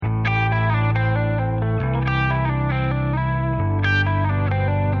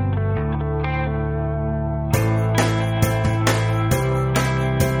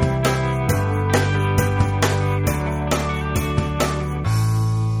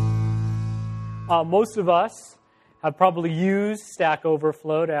Most of us have probably used Stack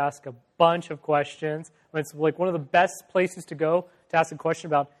Overflow to ask a bunch of questions. It's like one of the best places to go to ask a question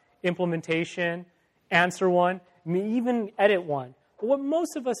about implementation, answer one, even edit one. But what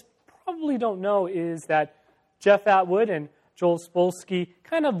most of us probably don't know is that Jeff Atwood and Joel Spolsky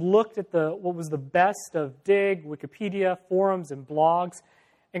kind of looked at what was the best of Digg, Wikipedia, forums, and blogs,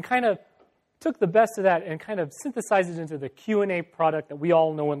 and kind of took the best of that and kind of synthesized it into the Q&A product that we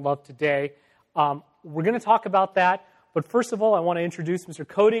all know and love today. We're going to talk about that, but first of all, I want to introduce Mr.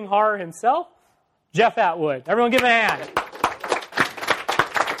 Coding Horror himself, Jeff Atwood. Everyone give him a hand.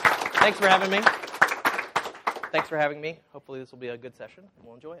 Thanks for having me. Hopefully this will be a good session, and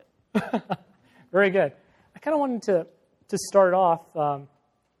we'll enjoy it. Very good. I kind of wanted to start off,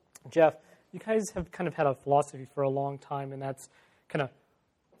 Jeff, you guys have kind of had a philosophy for a long time, and that's kind of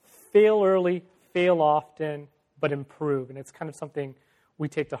fail early, fail often, but improve. And it's kind of something we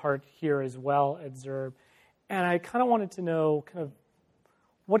take to heart here as well at Zurb. And I kind of wanted to know kind of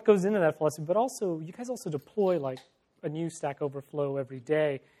what goes into that philosophy, but also you guys also deploy like a new Stack Overflow every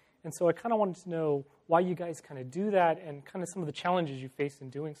day. And so I kind of wanted to know why you guys kind of do that and kind of some of the challenges you face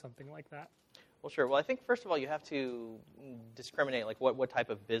in doing something like that. Well, sure. Well, I think, first of all, you have to discriminate like what type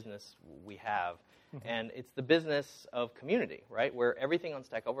of business we have. Mm-hmm. And it's the business of community, right, where everything on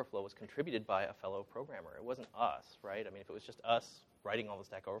Stack Overflow was contributed by a fellow programmer. It wasn't us, right? I mean, if it was just us writing all the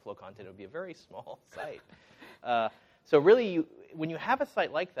Stack Overflow content, it would be a very small site. So really, when you have a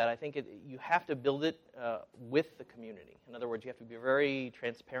site like that, I think you have to build it with the community. In other words, you have to be very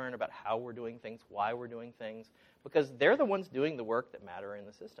transparent about how we're doing things, why we're doing things, because they're the ones doing the work that matter in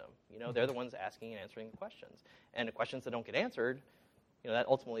the system. You know, they're the ones asking and answering the questions. And the questions that don't get answered, you know, that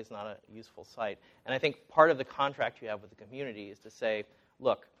ultimately is not a useful site. And I think part of the contract you have with the community is to say,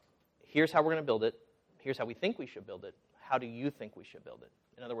 look, here's how we're going to build it. Here's how we think we should build it. How do you think we should build it?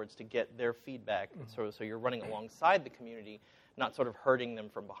 In other words, to get their feedback, so you're running alongside the community, not sort of hurting them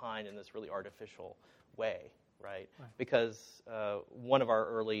from behind in this really artificial way, right? Because one of our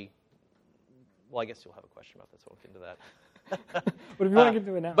early, well, I guess you'll have a question about this, so we'll get into that. But if you want to get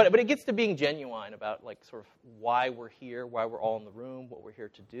into it now. But it gets to being genuine about like sort of why we're here, why we're all in the room, what we're here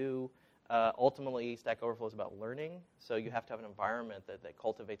to do. Ultimately, Stack Overflow is about learning, so you have to have an environment that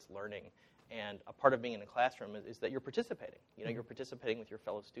cultivates learning. And a part of being in a classroom is that you're participating. You know, you're participating with your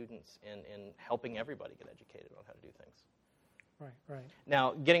fellow students in helping everybody get educated on how to do things. Right.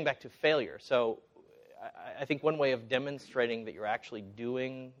 Now, getting back to failure. So I think one way of demonstrating that you're actually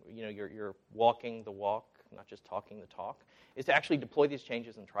doing, you know, you're walking the walk, not just talking the talk, is to actually deploy these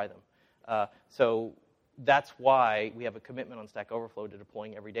changes and try them. So that's why we have a commitment on Stack Overflow to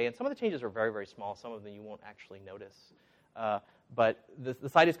deploying every day. And some of the changes are very, very small. Some of them you won't actually notice. But the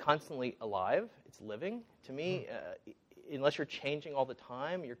site is constantly alive. It's living. To me, unless you're changing all the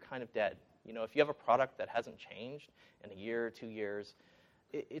time, you're kind of dead. You know, if you have a product that hasn't changed in a year or 2 years,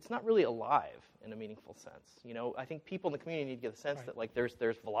 it's not really alive in a meaningful sense. You know, I think people in the community need to get the sense that like there's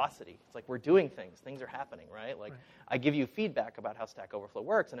velocity. It's like we're doing things are happening, right? Like I give you feedback about how Stack Overflow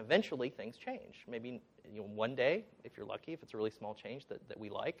works, and eventually things change. Maybe one day, if you're lucky, if it's a really small change that we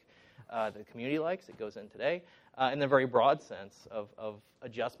like, the community likes, it goes in today. In the very broad sense of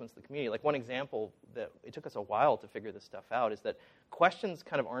adjustments to the community. Like one example that it took us a while to figure this stuff out is that questions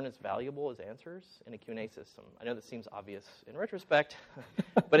kind of aren't as valuable as answers in a Q&A system. I know this seems obvious in retrospect,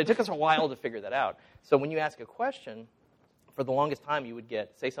 but it took us a while to figure that out. So when you ask a question, for the longest time you would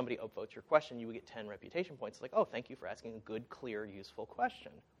get, say somebody upvotes your question, you would get 10 reputation points. It's like, oh, thank you for asking a good, clear, useful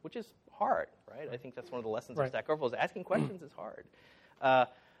question, which is hard, right? I think that's one of the lessons of Stack Overflow is asking questions is hard.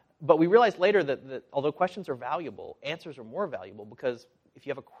 But we realized later that although questions are valuable, answers are more valuable because if you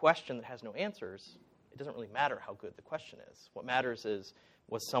have a question that has no answers, it doesn't really matter how good the question is. What matters is,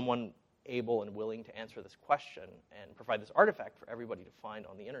 was someone able and willing to answer this question and provide this artifact for everybody to find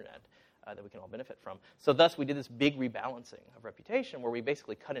on the internet that we can all benefit from. So thus, we did this big rebalancing of reputation where we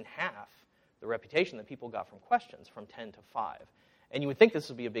basically cut in half the reputation that people got from questions from 10 to 5. And you would think this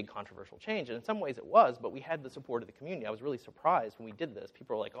would be a big controversial change, and in some ways it was, but we had the support of the community. I was really surprised when we did this.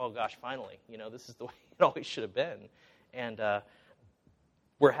 People were like, oh gosh, finally, you know, this is the way it always should have been. And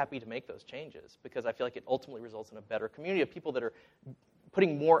we're happy to make those changes because I feel like it ultimately results in a better community of people that are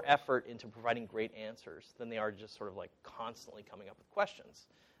putting more effort into providing great answers than they are just sort of like constantly coming up with questions.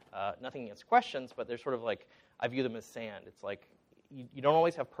 Nothing against questions, but they're sort of like, I view them as sand. It's like, you don't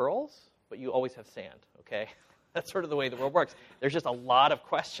always have pearls, but you always have sand, okay? That's sort of the way the world works. There's just a lot of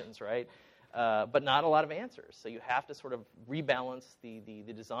questions, right? But not a lot of answers. So you have to sort of rebalance the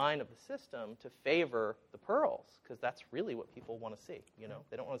design of the system to favor the pearls, because that's really what people want to see. You know,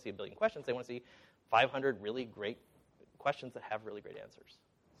 they don't want to see a billion questions. They want to see 500 really great questions that have really great answers.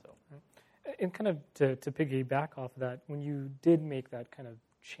 So, And kind of to piggyback off of that, when you did make that kind of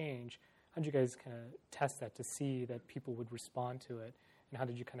change, how did you guys kind of test that to see that people would respond to it? And how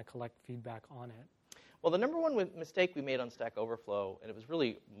did you kind of collect feedback on it? Well, the number one mistake we made on Stack Overflow, and it was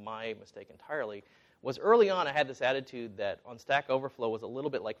really my mistake entirely, was early on I had this attitude that on Stack Overflow was a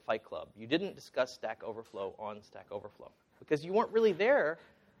little bit like Fight Club. You didn't discuss Stack Overflow on Stack Overflow because you weren't really there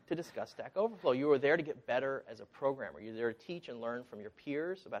to discuss Stack Overflow. You were there to get better as a programmer. You're there to teach and learn from your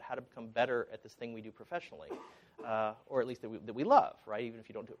peers about how to become better at this thing we do professionally, or at least that we love, right? Even if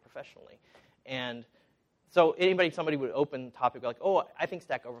you don't do it professionally. And so somebody would open topic like, oh, I think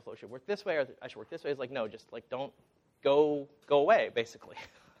Stack Overflow should work this way, or I should work this way. It's like, no, just like don't go away, basically.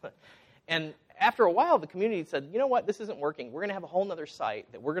 And after a while, the community said, you know what, this isn't working. We're going to have a whole other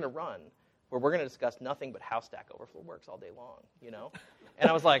site that we're going to run where we're going to discuss nothing but how Stack Overflow works all day long, you know? And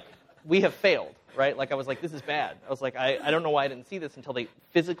I was like, we have failed, right? Like, I was like, this is bad. I was like, I don't know why I didn't see this until they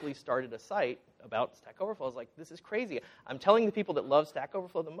physically started a site about Stack Overflow. I was like, this is crazy. I'm telling the people that love Stack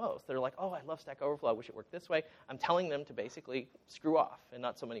Overflow the most, they're like, oh, I love Stack Overflow. I wish it worked this way. I'm telling them to basically screw off and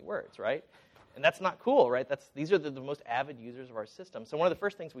not so many words, right? And that's not cool, right? These are the most avid users of our system. So one of the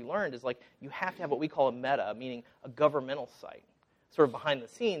first things we learned is, like, you have to have what we call a meta, meaning a governmental site, sort of behind the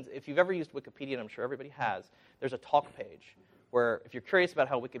scenes. If you've ever used Wikipedia, and I'm sure everybody has, there's a talk page where if you're curious about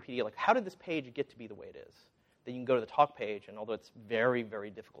how Wikipedia, like, how did this page get to be the way it is? Then you can go to the talk page, and although it's very, very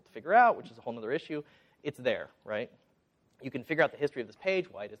difficult to figure out, which is a whole other issue, it's there, right? You can figure out the history of this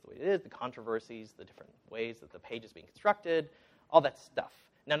page, why it is the way it is, the controversies, the different ways that the page is being constructed, all that stuff.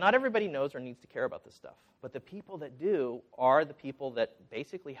 Now, not everybody knows or needs to care about this stuff, but the people that do are the people that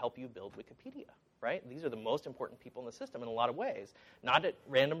basically help you build Wikipedia, right? These are the most important people in the system in a lot of ways. Not that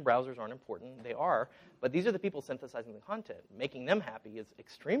random browsers aren't important, they are, but these are the people synthesizing the content. Making them happy is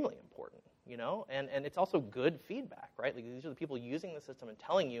extremely important, you know? And it's also good feedback, right? Like, these are the people using the system and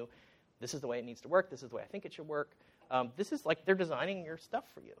telling you, this is the way it needs to work, this is the way I think it should work. This is like they're designing your stuff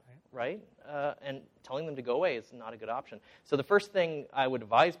for you, right? And telling them to go away is not a good option. So the first thing I would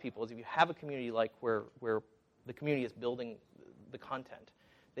advise people is if you have a community like where the community is building the content,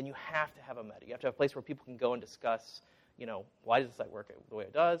 then you have to have a meta. You have to have a place where people can go and discuss, you know, why does the site work the way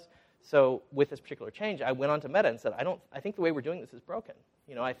it does? So with this particular change, I went on to Meta and said, I think the way we're doing this is broken.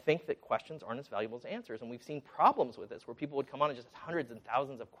 You know, I think that questions aren't as valuable as answers. And we've seen problems with this where people would come on and just have hundreds and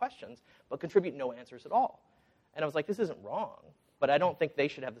thousands of questions but contribute no answers at all. And I was like, this isn't wrong, but I don't think they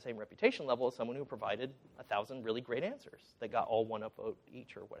should have the same reputation level as someone who provided 1,000 really great answers that got all one upvote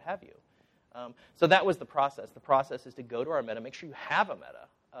each or what have you. So that was the process. The process is to go to our meta, make sure you have a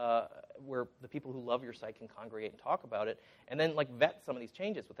meta where the people who love your site can congregate and talk about it, and then like vet some of these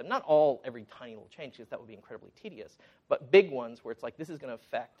changes with them. Not every tiny little change, because that would be incredibly tedious, but big ones where it's like this is going to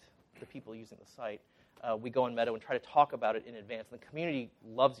affect the people using the site. We go on Meta and try to talk about it in advance. And the community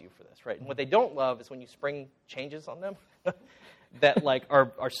loves you for this, right? And what they don't love is when you spring changes on them that like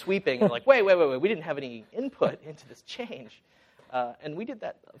are sweeping and like, wait, we didn't have any input into this change. And we did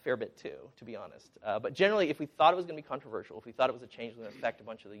that a fair bit too, to be honest. But generally, if we thought it was going to be controversial, if we thought it was a change that would affect a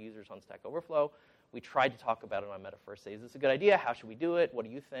bunch of the users on Stack Overflow, we tried to talk about it on Meta first. Say, is this a good idea? How should we do it? What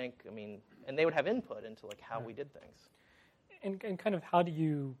do you think? I mean, and they would have input into like how we did things. And kind of how do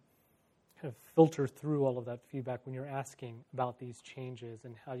you kind of filter through all of that feedback when you're asking about these changes,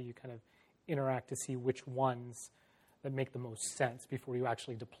 and how do you kind of interact to see which ones that make the most sense before you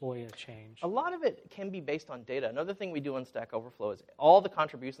actually deploy a change? A lot of it can be based on data. Another thing we do on Stack Overflow is all the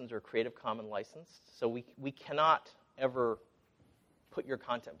contributions are Creative Commons licensed, so we cannot ever put your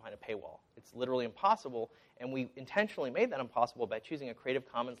content behind a paywall. It's literally impossible, and we intentionally made that impossible by choosing a Creative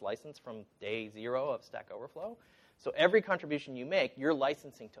Commons license from day 0 of Stack Overflow. So every contribution you make, you're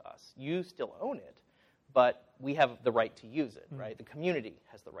licensing to us. You still own it, but we have the right to use it, right? The community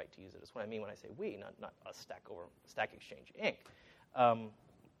has the right to use it. That's what I mean when I say we, not us, Stack Exchange Inc.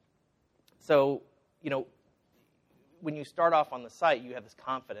 So, you know, when you start off on the site, you have this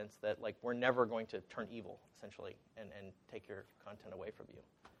confidence that like we're never going to turn evil, essentially, and take your content away from you.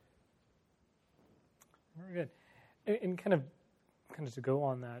 Very good. And kind of to go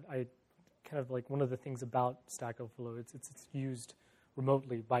on that, kind of like one of the things about Stack Overflow, it's used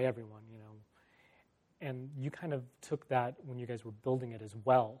remotely by everyone, you know. And you kind of took that when you guys were building it as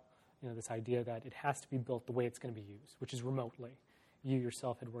well, you know, this idea that it has to be built the way it's going to be used, which is remotely. You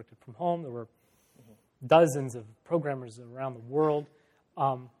yourself had worked it from home. There were dozens of programmers around the world.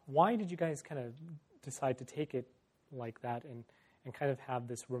 Why did you guys kind of decide to take it like that and kind of have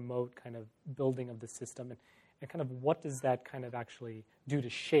this remote kind of building of the system? And kind of what does that kind of actually do to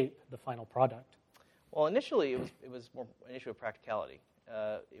shape the final product? Well, initially it was more an issue of practicality.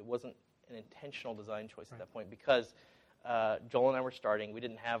 It wasn't an intentional design choice at that point because Joel and I were starting. We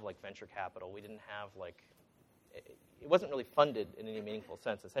didn't have like venture capital. We didn't have like, it wasn't really funded in any meaningful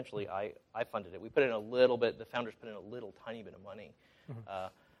sense. Essentially, I funded it. We put in a little bit, the founders put in a little tiny bit of money.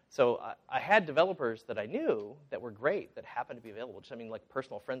 So I had developers that I knew that were great, that happened to be available. Just, I mean, like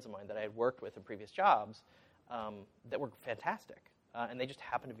personal friends of mine that I had worked with in previous jobs that were fantastic. And they just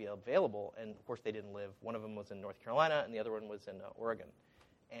happened to be available. And, of course, they didn't live. One of them was in North Carolina, and the other one was in Oregon.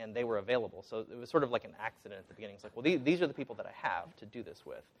 And they were available. So it was sort of like an accident at the beginning. It's like, well, these are the people that I have to do this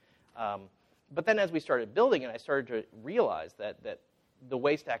with. But then as we started building it, I started to realize that the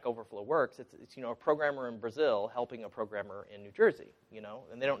way Stack Overflow works, it's a programmer in Brazil helping a programmer in New Jersey,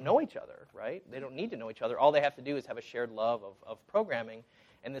 and they don't know each other, right? They don't need to know each other. All they have to do is have a shared love of programming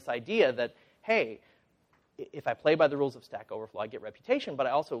and this idea that, hey, if I play by the rules of Stack Overflow, I get reputation, but I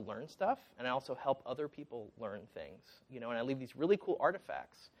also learn stuff, and I also help other people learn things, and I leave these really cool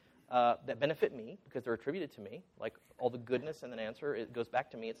artifacts that benefit me because they're attributed to me, like all the goodness in an answer, it goes back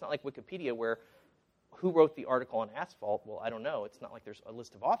to me. It's not like Wikipedia where who wrote the article on asphalt? Well, I don't know. It's not like there's a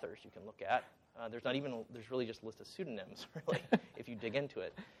list of authors you can look at. There's really just a list of pseudonyms, really, if you dig into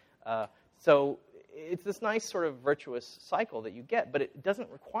it. So it's this nice sort of virtuous cycle that you get, but it doesn't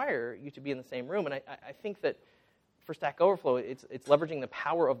require you to be in the same room. And I think that for Stack Overflow, it's leveraging the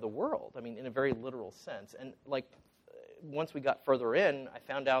power of the world, I mean, in a very literal sense. And like once we got further in, I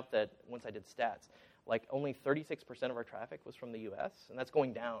found out that once I did stats, like only 36% of our traffic was from the US, and that's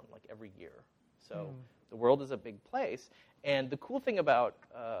going down like every year. So the world is a big place. And the cool thing about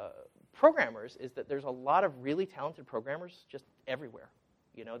programmers is that there's a lot of really talented programmers just everywhere,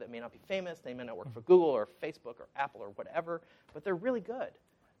 that may not be famous. They may not work for Google or Facebook or Apple or whatever, but they're really good,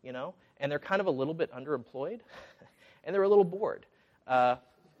 and they're kind of a little bit underemployed, and they're a little bored,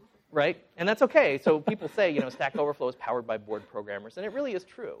 right? And that's okay. So people say, Stack Overflow is powered by bored programmers, and it really is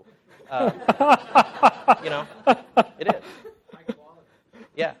true. It is.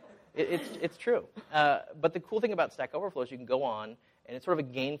 Yeah. It's true. But the cool thing about Stack Overflow is you can go on, and it's sort of a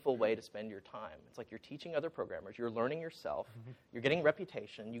gainful way to spend your time. It's like you're teaching other programmers. You're learning yourself. You're getting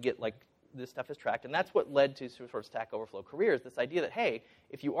reputation. You get, like, this stuff is tracked. And that's what led to sort of Stack Overflow careers, this idea that, hey,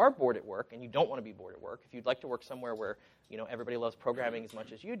 if you are bored at work and you don't want to be bored at work, if you'd like to work somewhere where, everybody loves programming as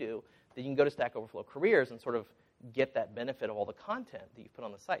much as you do, then you can go to Stack Overflow careers and sort of get that benefit of all the content that you put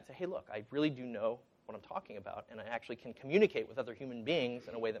on the site. Say, hey, look, I really do know what I'm talking about, and I actually can communicate with other human beings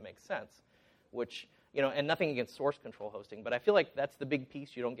in a way that makes sense, which, and nothing against source control hosting, but I feel like that's the big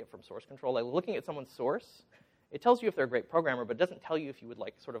piece you don't get from source control. Like looking at someone's source, it tells you if they're a great programmer, but it doesn't tell you if you would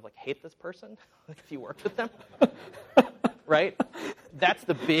hate this person if you worked with them, right? That's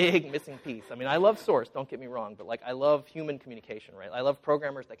the big missing piece. I mean, I love source, don't get me wrong, but I love human communication, right? I love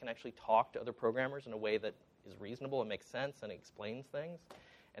programmers that can actually talk to other programmers in a way that is reasonable and makes sense and explains things.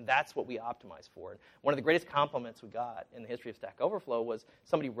 And that's what we optimize for. And one of the greatest compliments we got in the history of Stack Overflow was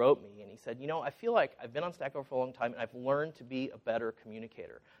somebody wrote me, and he said, I feel like I've been on Stack Overflow a long time, and I've learned to be a better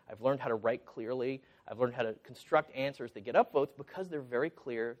communicator. I've learned how to write clearly. I've learned how to construct answers that get upvotes because they're very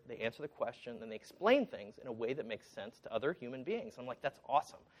clear. They answer the question, and they explain things in a way that makes sense to other human beings. I'm like, that's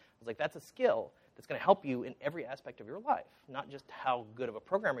awesome. I was like, that's a skill that's going to help you in every aspect of your life, not just how good of a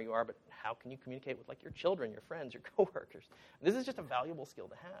programmer you are, but how can you communicate with your children, your friends, your coworkers. This is just a valuable skill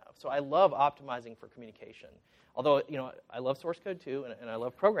to have. So I love optimizing for communication. Although, I love source code too, and I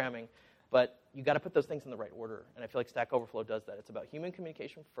love programming, but you got to put those things in the right order. And I feel like Stack Overflow does that. It's about human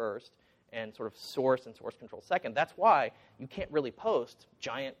communication first and sort of source and source control second. That's why you can't really post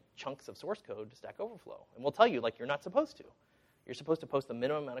giant chunks of source code to Stack Overflow. And we'll tell you, you're not supposed to. You're supposed to post the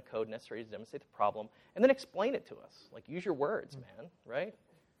minimum amount of code necessary to demonstrate the problem, and then explain it to us. Use your words, man, right?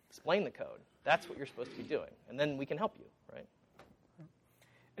 Explain the code. That's what you're supposed to be doing, and then we can help you, right?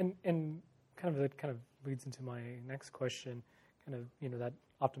 And that kind of leads into my next question, that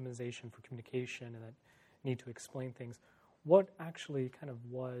optimization for communication and that need to explain things. What actually kind of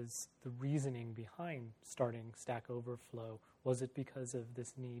was the reasoning behind starting Stack Overflow? Was it because of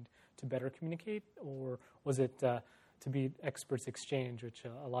this need to better communicate, or was it to be experts exchange, which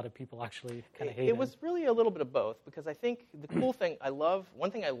a lot of people actually kind of hate? It was really a little bit of both, because I think the cool thing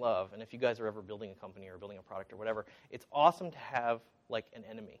one thing I love, and if you guys are ever building a company or building a product or whatever, it's awesome to have an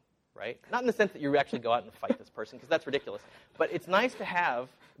enemy, right? Not in the sense that you actually go out and fight this person, because that's ridiculous, but it's nice to have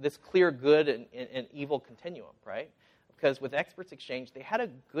this clear good and evil continuum, right? Because with Experts Exchange, they had a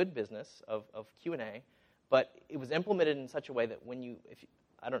good business of Q&A, but it was implemented in such a way that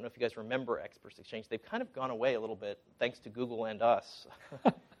I don't know if you guys remember Experts Exchange. They've kind of gone away a little bit, thanks to Google and us,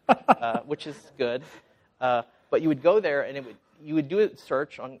 which is good. But you would go there, and you would do a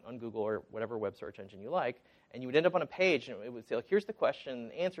search on Google or whatever web search engine you like, And you would end up on a page, and it would say, like, here's the question,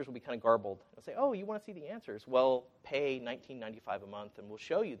 and the answers would be kind of garbled. It would say, oh, you want to see the answers? Well, pay $19.95 a month, and we'll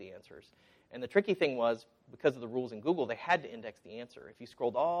show you the answers. And the tricky thing was, because of the rules in Google, they had to index the answer. If you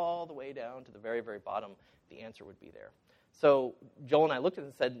scrolled all the way down to the very, very bottom, the answer would be there. So Joel and I looked at it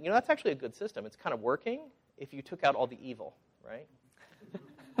and said, that's actually a good system. It's kind of working if you took out all the evil, right?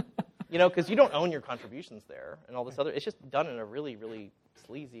 Because you don't own your contributions there and all this other. It's just done in a really, really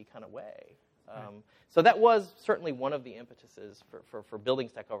sleazy kind of way. So that was certainly one of the impetuses for building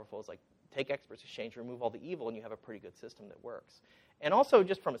Stack Overflow, is like, take Experts Exchange, remove all the evil, and you have a pretty good system that works. And also,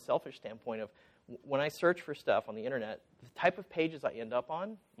 just from a selfish standpoint of, when I search for stuff on the internet, the type of pages I end up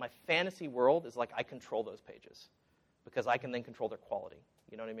on, my fantasy world is like I control those pages, because I can then control their quality.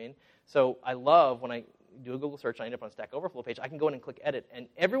 You know what I mean? So I love when I do a Google search and I end up on a Stack Overflow page, I can go in and click edit, and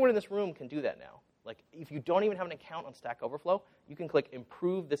everyone in this room can do that now. Like, if you don't even have an account on Stack Overflow, you can click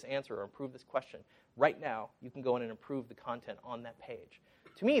improve this answer or improve this question. Right now, you can go in and improve the content on that page.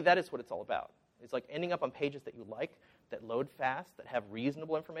 To me, that is what it's all about. It's like ending up on pages that you like, that load fast, that have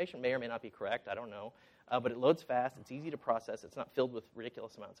reasonable information, may or may not be correct, I don't know. But it loads fast, it's easy to process, it's not filled with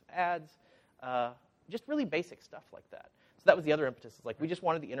ridiculous amounts of ads. Just really basic stuff like that. So that was the other impetus. It's like, we just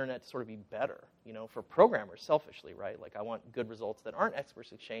wanted the internet to sort of be better, for programmers, selfishly, right? Like, I want good results that aren't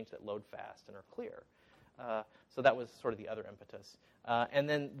Experts Exchange, that load fast and are clear. So that was sort of the other impetus. And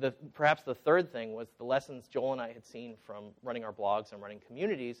then perhaps the third thing was the lessons Joel and I had seen from running our blogs and running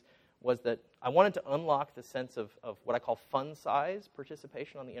communities, was that I wanted to unlock the sense of what I call fun size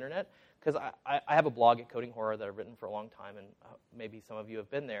participation on the internet. Because I have a blog at Coding Horror that I've written for a long time, and maybe some of you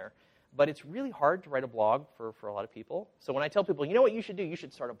have been there. But it's really hard to write a blog for a lot of people. So when I tell people, what you should do? You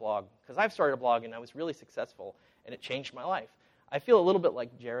should start a blog. Because I've started a blog, and I was really successful, and it changed my life. I feel a little bit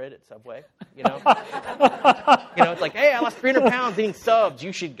like Jared at Subway, It's like, hey, I lost 300 pounds eating subs.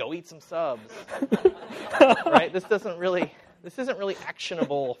 You should go eat some subs. Right? This isn't really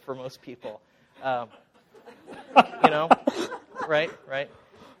actionable for most people. Right?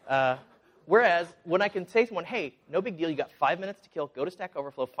 Whereas when I can say to someone, hey, no big deal, you got 5 minutes to kill, go to Stack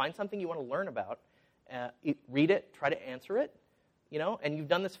Overflow, find something you want to learn about, read it, try to answer it, and you've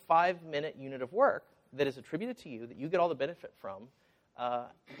done this 5-minute unit of work that is attributed to you, that you get all the benefit from,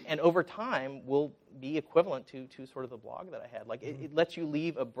 and over time will be equivalent to sort of the blog that I had. Like, it lets you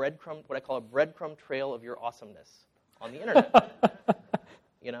leave a breadcrumb, what I call a breadcrumb trail of your awesomeness on the internet.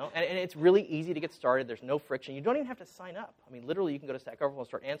 And it's really easy to get started. There's no friction. You don't even have to sign up. I mean, literally, you can go to Stack Overflow and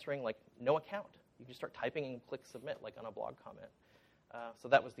start answering, like, no account. You can start typing and click submit, like on a blog comment. So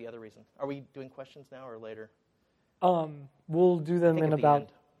that was the other reason. Are we doing questions now or later? We'll do them in about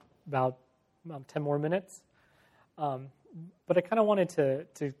 10 more minutes. But I kind of wanted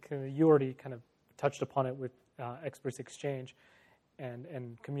to you already kind of touched upon it with Experts Exchange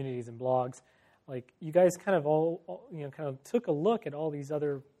and communities and blogs. Like, you guys kind of all took a look at all these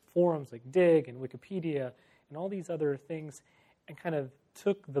other forums like Dig and Wikipedia and all these other things, and kind of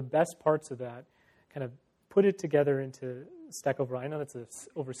took the best parts of that, kind of put it together into Stack Overflow. I know that's an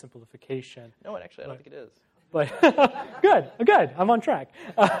oversimplification. No, actually, I don't think it is. But good. I'm on track.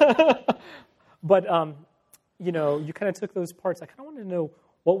 But you kind of took those parts. I kind of wanted to know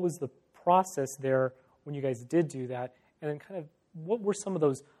what was the process there when you guys did do that, and then kind of what were some of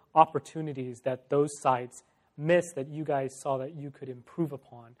those opportunities that those sites missed that you guys saw that you could improve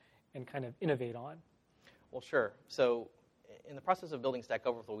upon and kind of innovate on? Well, sure. So in the process of building Stack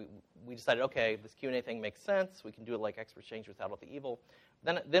Overflow, we decided, okay, this Q&A thing makes sense. We can do it like Experts Exchange without all the evil.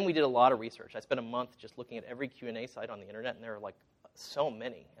 Then we did a lot of research. I spent a month just looking at every Q&A site on the internet, and there are like so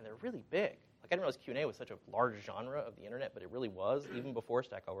many, and they're really big. Like, I didn't realize Q&A was such a large genre of the internet, but it really was, even before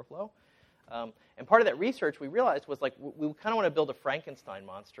Stack Overflow. And part of that research we realized was, like, we kind of want to build a Frankenstein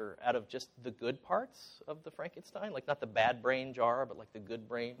monster out of just the good parts of the Frankenstein, like not the bad brain jar, but like the good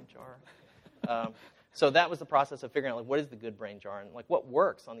brain jar. So that was the process of figuring out, like, what is the good brain jar and, like, what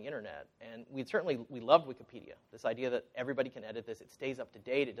works on the internet. And we loved Wikipedia, this idea that everybody can edit this. It stays up to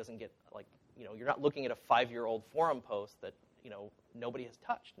date. It doesn't get, like, you're not looking at a 5-year-old forum post that, nobody has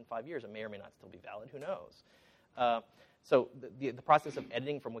touched in 5 years. It may or may not still be valid. Who knows? So the process of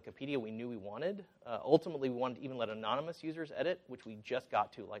editing from Wikipedia we knew we wanted. Ultimately, we wanted to even let anonymous users edit, which we just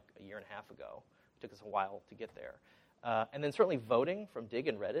got to like a year and a half ago. It took us a while to get there. And then certainly voting from Dig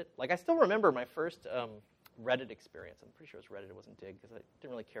and Reddit. Like, I still remember my first Reddit experience. I'm pretty sure it was Reddit. It wasn't Dig, because I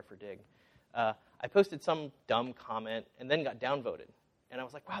didn't really care for Dig. I posted some dumb comment and then got downvoted. And I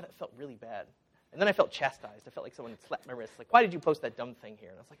was like, wow, that felt really bad. And then I felt chastised. I felt like someone had slapped my wrist. Like, why did you post that dumb thing here?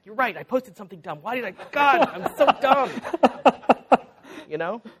 And I was like, you're right. I posted something dumb. Why did I? God, I'm so dumb. you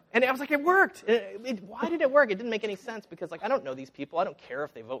know? And I was like, it worked. Why did it work? It didn't make any sense because, like, I don't know these people. I don't care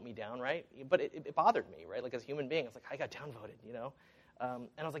if they vote me down, right? But it bothered me, right? Like, as a human being, it's like, I got downvoted, you know? And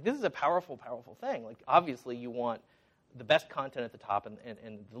I was like, this is a powerful, powerful thing. Like, obviously, you want the best content at the top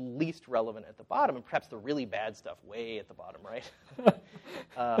and the least relevant at the bottom, and perhaps the really bad stuff way at the bottom, right?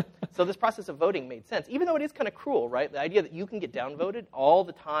 So this process of voting made sense, even though it is kind of cruel, right? The idea that you can get downvoted all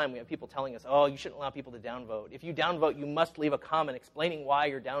the time. We have people telling us, oh, you shouldn't allow people to downvote. If you downvote, you must leave a comment explaining why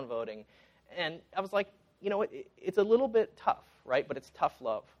you're downvoting. And I was like, you know, it's a little bit tough, right? But it's tough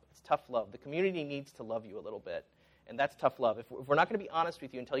love. It's tough love. The community needs to love you a little bit. And that's tough love. If we're not going to be honest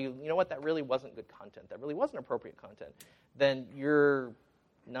with you and tell you, you know what, that really wasn't good content, that really wasn't appropriate content, then you're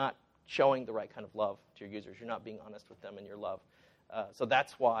not showing the right kind of love to your users. You're not being honest with them in your love. So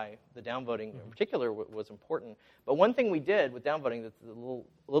that's why the downvoting in particular was important. But one thing we did with downvoting that's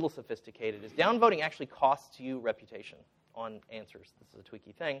a little sophisticated is downvoting actually costs you reputation on answers. This is a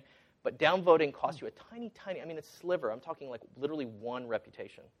tweaky thing. But downvoting costs you a tiny, I mean, it's sliver. I'm talking like literally one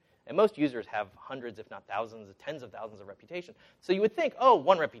reputation. And most users have hundreds, if not thousands, tens of thousands of reputation. So you would think, oh,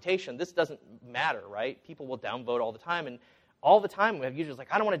 one reputation, this doesn't matter, right? People will downvote all the time. And all the time we have users like,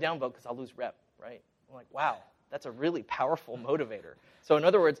 I don't want to downvote because I'll lose rep, right? I'm like, wow, that's a really powerful motivator. So in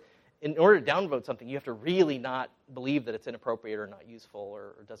other words, in order to downvote something, you have to really not believe that it's inappropriate or not useful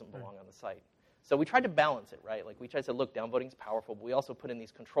or doesn't belong on the site. So we tried to balance it, right? Like we tried to say, look, downvoting is powerful, but we also put in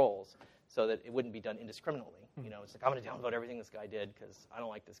these controls so that it wouldn't be done indiscriminately. You know, it's like, I'm going to downvote everything this guy did because I don't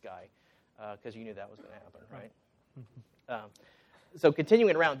like this guy, because you knew that was going to happen, right? So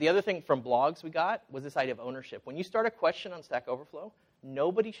continuing around, the other thing from blogs we got was this idea of ownership. When you start a question on Stack Overflow,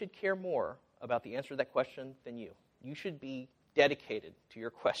 nobody should care more about the answer to that question than you. You should be dedicated to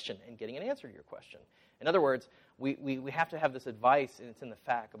your question and getting an answer to your question. In other words, we have to have this advice, and it's in the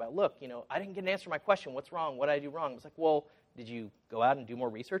FAQ, about, look, you know, I didn't get an answer to my question. What's wrong? What did I do wrong? It's like, well, did you go out and do more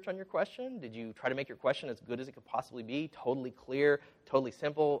research on your question? Did you try to make your question as good as it could possibly be, totally clear, totally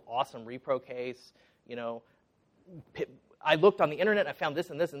simple, awesome repro case? You know, I looked on the internet, and I found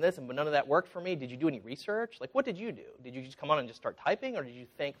this and this and this, but none of that worked for me. Did you do any research? Like, what did you do? Did you just come on and just start typing, or did you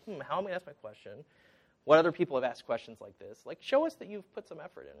think, how am I going to ask my question? What other people have asked questions like this? Like, show us that you've put some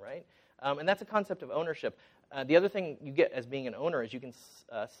effort in, right? And that's a concept of ownership. The other thing you get as being an owner is you can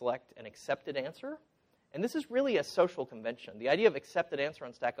select an accepted answer. And this is really a social convention. The idea of accepted answer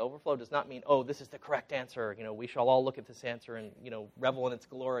on Stack Overflow does not mean, oh, this is the correct answer. You know, we shall all look at this answer and, you know, revel in its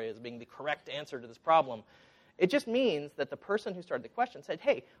glory as being the correct answer to this problem. It just means that the person who started the question said,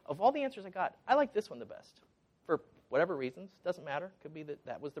 hey, of all the answers I got, I like this one the best. For whatever reasons, doesn't matter. Could be that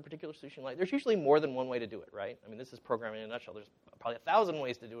that was the particular solution. Like, there's usually more than one way to do it, right? I mean, this is programming in a nutshell. There's probably 1,000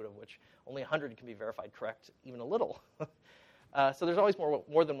 ways to do it, of which only 100 can be verified correct, even a little. So there's always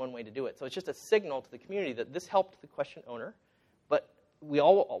more than one way to do it. So it's just a signal to the community that this helped the question owner. But we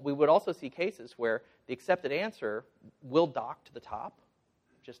would also see cases where the accepted answer will dock to the top,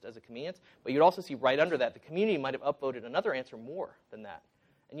 just as a convenience. But you'd also see right under that, the community might have upvoted another answer more than that.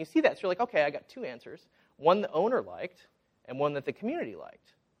 And you see that. So you're like, OK, I got two answers. One the owner liked, and one that the community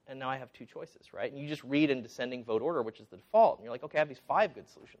liked. And now I have two choices, right? And you just read in descending vote order, which is the default. And you're like, OK, I have these 5 good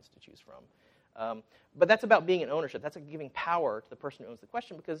solutions to choose from. But that's about being an ownership. That's like giving power to the person who owns the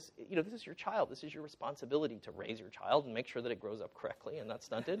question, because, you know, this is your child. This is your responsibility to raise your child and make sure that it grows up correctly and not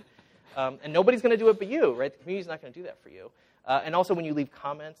stunted. And nobody's going to do it but you, right? The community's not going to do that for you. And also when you leave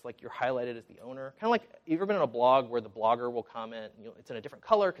comments, like you're highlighted as the owner. Kind of like, you've ever been on a blog where the blogger will comment, and it's in a different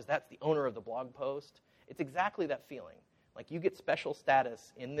color because that's the owner of the blog post? It's exactly that feeling. Like, you get special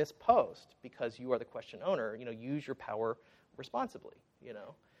status in this post because you are the question owner. You know, use your power responsibly, you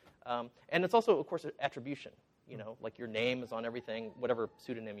know. And it's also, of course, attribution. You know, like your name is on everything, whatever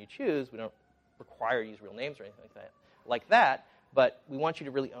pseudonym you choose. We don't require you to use real names or anything like that. But we want you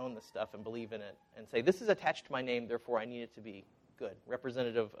to really own this stuff and believe in it and say, this is attached to my name, therefore I need it to be good,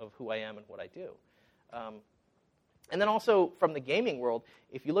 representative of who I am and what I do. And then also from the gaming world,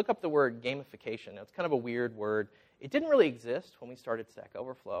 if you look up the word gamification, it's kind of a weird word. It didn't really exist when we started Stack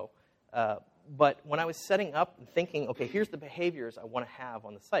Overflow. But when I was setting up and thinking, okay, here's the behaviors I want to have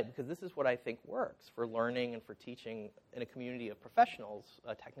on the site, because this is what I think works for learning and for teaching in a community of professionals,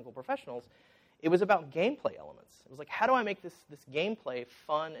 technical professionals, it was about gameplay elements. It was like, how do I make this gameplay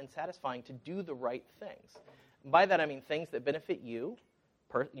fun and satisfying to do the right things? And by that, I mean things that benefit you,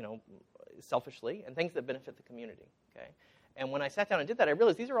 selfishly, and things that benefit the community. Okay? And when I sat down and did that, I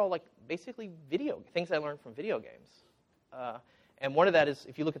realized these are all like basically things I learned from video games. And one of that is,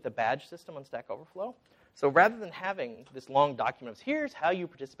 if you look at the badge system on Stack Overflow, so rather than having this long document of, here's how you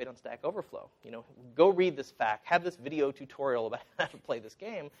participate on Stack Overflow, go read this FAQ, have this video tutorial about how to play this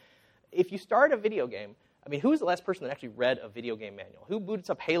game, if you start a video game, I mean, who was the last person that actually read a video game manual? Who boots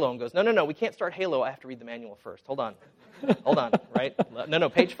up Halo and goes, no, we can't start Halo. I have to read the manual first. Hold on, right? No,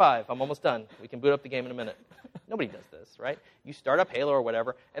 page 5. I'm almost done. We can boot up the game in a minute. Nobody does this, right? You start up Halo or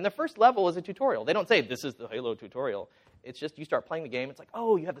whatever, and the first level is a tutorial. They don't say, this is the Halo tutorial. It's just you start playing the game. It's like,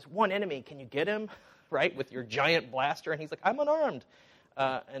 oh, you have this one enemy. Can you get him, right, with your giant blaster? And he's like, I'm unarmed.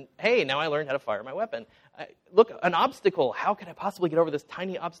 And hey, now I learned how to fire my weapon. Look, an obstacle. How can I possibly get over this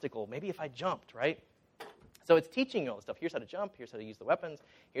tiny obstacle? Maybe if I jumped, right? So it's teaching you all this stuff. Here's how to jump. Here's how to use the weapons.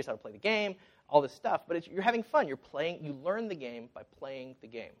 Here's how to play the game. All this stuff. But you're having fun. You're playing. You learn the game by playing the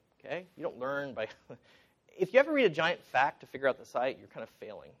game. Okay? You don't learn by. If you ever read a giant fact to figure out the site, you're kind of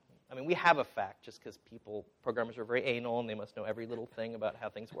failing. I mean, we have a fact just because programmers are very anal and they must know every little thing about how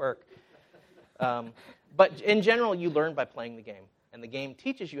things work. But in general, you learn by playing the game. And the game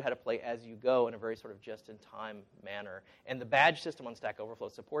teaches you how to play as you go in a very sort of just-in-time manner. And the badge system on Stack Overflow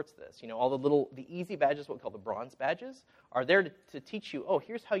supports this. You know, all the easy badges, what we call the bronze badges, are there to teach you, oh,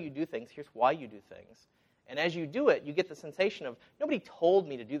 here's how you do things, here's why you do things. And as you do it, you get the sensation of, nobody told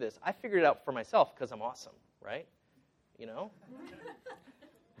me to do this. I figured it out for myself because I'm awesome, right? You know?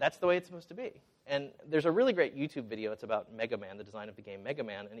 That's the way it's supposed to be. And there's a really great YouTube video. It's about Mega Man, the design of the game Mega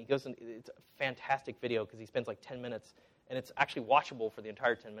Man. And he goes, it's a fantastic video because he spends like 10 minutes, and it's actually watchable for the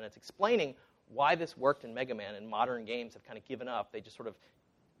entire 10 minutes, explaining why this worked in Mega Man, and modern games have kind of given up. They just sort of,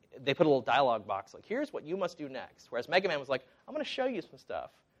 they put a little dialogue box, like, here's what you must do next. Whereas Mega Man was like, I'm going to show you some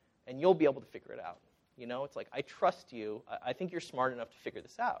stuff, and you'll be able to figure it out. You know, it's like, I trust you. I think you're smart enough to figure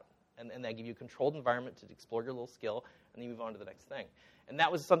this out. And they give you a controlled environment to explore your little skill, and then you move on to the next thing. And that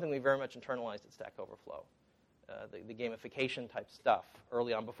was something we very much internalized at Stack Overflow. The gamification type stuff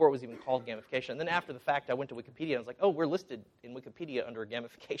early on, before it was even called gamification. And then after the fact, I went to Wikipedia and I was like, oh, we're listed in Wikipedia under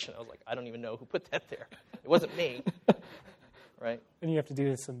gamification. I was like, I don't even know who put that there. It wasn't me, right? And you have to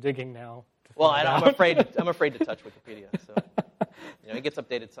do some digging now. Well, I'm afraid to touch Wikipedia. So, you know, it gets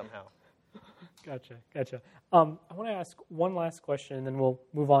updated somehow. Gotcha. I want to ask one last question, and then we'll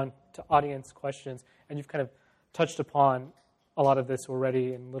move on to audience questions. And you've kind of touched upon a lot of this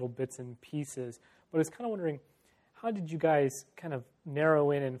already in little bits and pieces. But I was kind of wondering, how did you guys kind of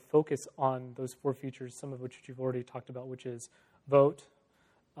narrow in and focus on those 4 features, some of which you've already talked about, which is vote,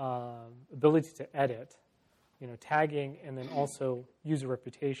 ability to edit, you know, tagging, and then also user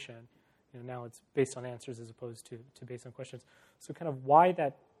reputation. You know, now it's based on answers as opposed to based on questions. So kind of why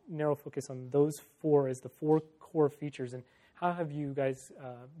that narrow focus on those 4 as the 4 core features, and how have you guys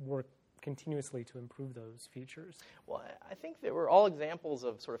worked continuously to improve those features? Well, I think they were all examples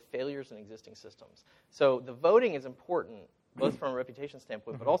of sort of failures in existing systems. So the voting is important, both from a reputation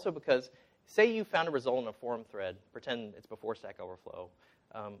standpoint, but also because, say you found a result in a forum thread, pretend it's before Stack Overflow,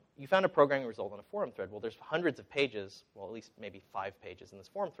 you found a programming result on a forum thread. Well, there's hundreds of pages, well, at least maybe 5 pages in this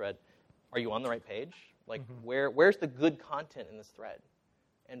forum thread. Are you on the right page? Like, where's the good content in this thread?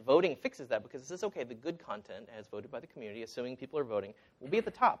 And voting fixes that because it says, okay, the good content, as voted by the community, assuming people are voting, will be at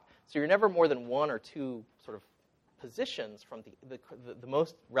the top. So you're never more than 1 or 2 sort of positions from the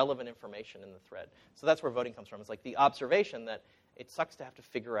most relevant information in the thread. So that's where voting comes from. It's like the observation that it sucks to have to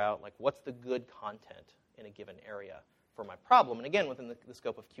figure out, like, what's the good content in a given area for my problem. And again, within the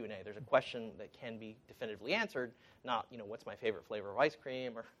scope of Q&A, there's a question that can be definitively answered, not, you know, what's my favorite flavor of ice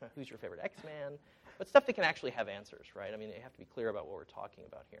cream, or who's your favorite X-Man, but stuff that can actually have answers, right? I mean, you have to be clear about what we're talking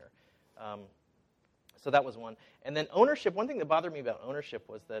about here. So that was one. And then ownership, one thing that bothered me about ownership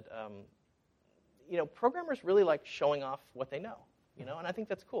was that, you know, programmers really like showing off what they know, you know, and I think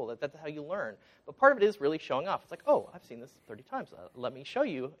that's cool. That's how you learn. But part of it is really showing off. It's like, oh, I've seen this 30 times. Let me show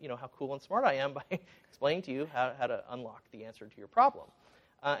you, you know, how cool and smart I am by explaining to you how to unlock the answer to your problem.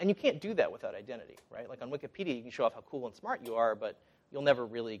 And you can't do that without identity, right? Like on Wikipedia, you can show off how cool and smart you are, but you'll never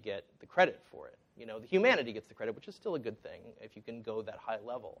really get the credit for it. You know, the humanity gets the credit, which is still a good thing if you can go that high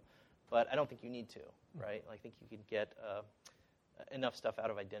level. But I don't think you need to, right? I think you can get enough stuff out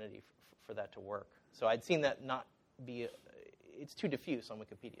of identity for that to work. So I'd seen that not be, it's too diffuse on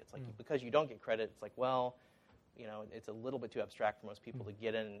Wikipedia. It's like, because you don't get credit, it's like, well, you know, it's a little bit too abstract for most people to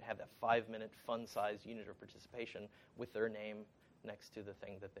get in and have that 5-minute fun-sized unit of participation with their name next to the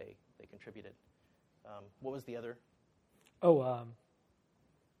thing that they contributed. What was the other?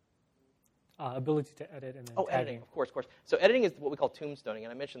 Ability to edit and then tagging. Editing, of course. So editing is what we call tombstoning,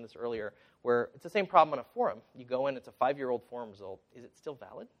 and I mentioned this earlier, where it's the same problem on a forum. You go in, it's a 5-year-old forum result. Is it still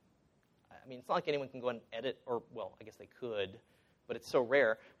valid? I mean, it's not like anyone can go and edit, or, well, I guess they could, but it's so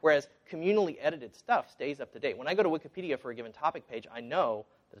rare. Whereas communally edited stuff stays up to date. When I go to Wikipedia for a given topic page, I know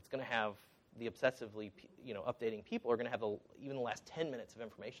that it's going to have the obsessively, you know, updating people are going to have even the last 10 minutes of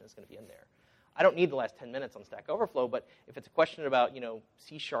information is going to be in there. I don't need the last 10 minutes on Stack Overflow, but if it's a question about,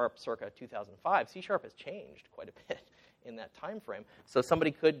 C# circa 2005, C# has changed quite a bit in that time frame. So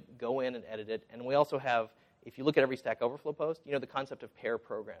somebody could go in and edit it. And we also have, if you look at every Stack Overflow post, the concept of pair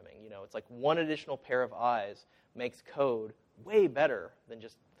programming. It's like one additional pair of eyes makes code way better than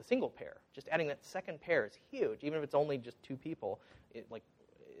just the single pair. Just adding that second pair is huge. Even if it's only just two people,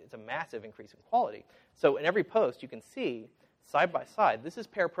 it's a massive increase in quality. So in every post, you can see, side by side, this is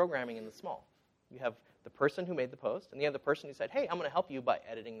pair programming in the small. You have the person who made the post, and you have the person who said, hey, I'm going to help you by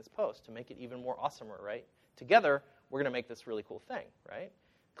editing this post to make it even more awesomer, right? Together, we're going to make this really cool thing, right?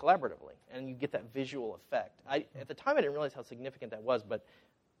 Collaboratively. And you get that visual effect. At the time, I didn't realize how significant that was, but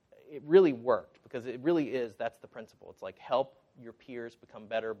it really worked, because it really is, that's the principle. It's like help your peers become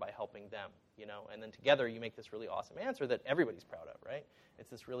better by helping them, and then together you make this really awesome answer that everybody's proud of, right? It's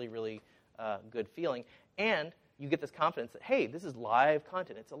this really, really good feeling. And you get this confidence that, hey, this is live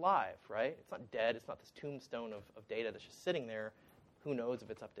content. It's alive, right? It's not dead. It's not this tombstone of data that's just sitting there. Who knows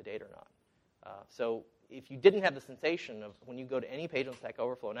if it's up to date or not? So if you didn't have the sensation of when you go to any page on Stack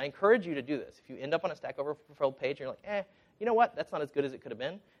Overflow, and I encourage you to do this. If you end up on a Stack Overflow page and you're like, you know what? That's not as good as it could have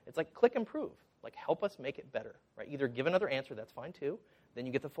been. It's like, click improve. Like, help us make it better, right? Either give another answer. That's fine, too. Then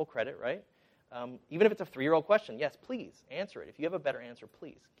you get the full credit, right? Even if it's a 3-year-old question, yes, please answer it. If you have a better answer,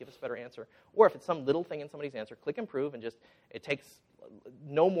 please give us a better answer. Or if it's some little thing in somebody's answer, click improve, and it takes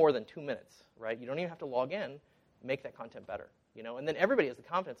no more than 2 minutes, right? You don't even have to log in. Make that content better, And then everybody has the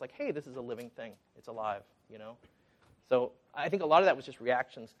confidence, like, hey, this is a living thing. It's alive, So I think a lot of that was just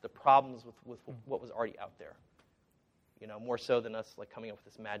reactions to the problems with what was already out there, more so than us like coming up with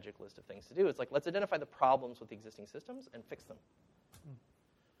this magic list of things to do. It's like, let's identify the problems with the existing systems and fix them.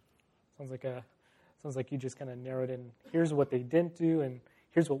 Sounds like you just kind of narrowed in. Here's what they didn't do, and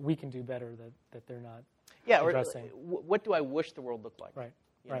here's what we can do better that they're not addressing. Or what do I wish the world looked like? Right.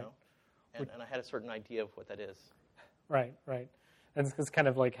 And I had a certain idea of what that is. Right. And it's kind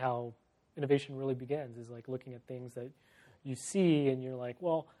of like how innovation really begins, is like looking at things that you see, and you're like,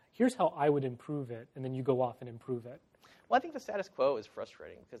 well, here's how I would improve it, and then you go off and improve it. Well, I think the status quo is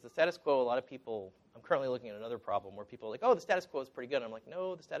frustrating, because the status quo, a lot of people, I'm currently looking at another problem where people are like, oh, the status quo is pretty good. And I'm like,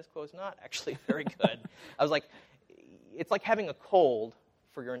 no, the status quo is not actually very good. I was like, it's like having a cold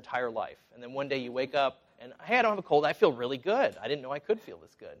for your entire life. And then one day you wake up and, hey, I don't have a cold. I feel really good. I didn't know I could feel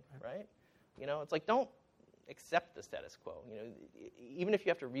this good, right? It's like, don't accept the status quo. Even if you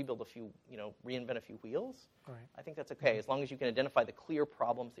have to rebuild a few, reinvent a few wheels, right. I think that's okay, as long as you can identify the clear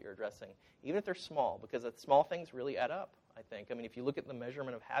problems that you're addressing, even if they're small, because the small things really add up, I think. I mean, if you look at the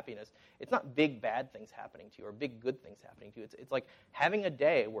measurement of happiness, it's not big bad things happening to you or big good things happening to you. It's like having a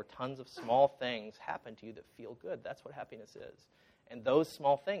day where tons of small things happen to you that feel good. That's what happiness is. And those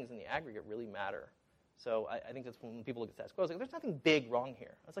small things in the aggregate really matter. So I think that's when people look at status quo, it's like, there's nothing big wrong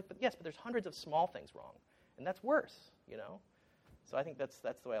here. I was like, but there's hundreds of small things wrong. And that's worse, So I think that's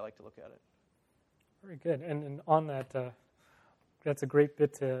the way I like to look at it. Very good. And on that, that's a great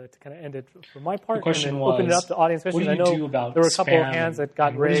bit to kind of end it for my part. The question was, open it up to audience questions. What do you do about there were a couple spam of hands that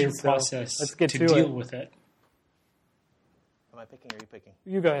got raised. So let's get to deal with it. Am I picking or are you picking?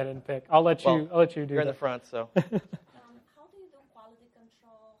 You go ahead and pick. I'll let you do. You're in the front, so. How do you do quality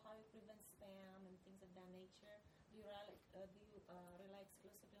control? How you prevent spam and things of that nature? Do you rely exclusively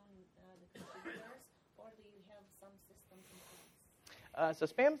on the contributors, or do you have some systems in place? So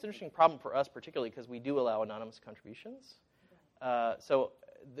spam is an interesting problem for us, particularly because we do allow anonymous contributions. So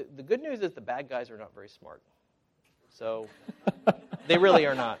the good news is the bad guys are not very smart. So they really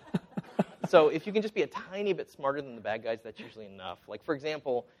are not. So if you can just be a tiny bit smarter than the bad guys, that's usually enough. Like, for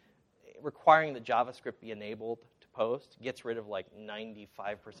example, requiring that JavaScript be enabled to post gets rid of like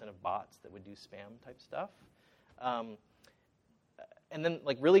 95% of bots that would do spam type stuff. And then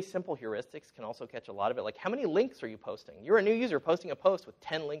like really simple heuristics can also catch a lot of it. Like, how many links are you posting? You're a new user posting a post with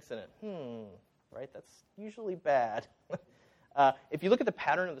 10 links in it. Right? That's usually bad. If you look at the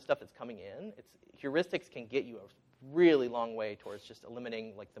pattern of the stuff that's coming in, heuristics can get you a really long way towards just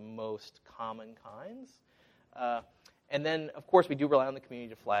eliminating like the most common kinds. And then, of course, we do rely on the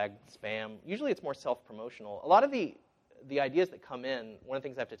community to flag spam. Usually it's more self-promotional. A lot of the ideas that come in, one of the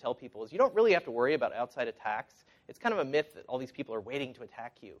things I have to tell people is you don't really have to worry about outside attacks. It's kind of a myth that all these people are waiting to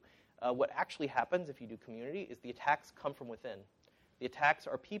attack you. What actually happens if you do community is the attacks come from within. The attacks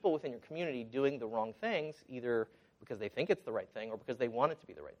are people within your community doing the wrong things, either because they think it's the right thing or because they want it to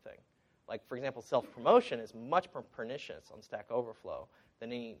be the right thing. Like, for example, self-promotion is much more pernicious on Stack Overflow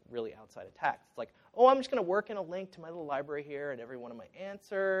than any really outside attacks. It's like, oh, I'm just going to work in a link to my little library here and every one of my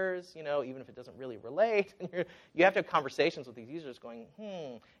answers, even if it doesn't really relate. And you have to have conversations with these users going,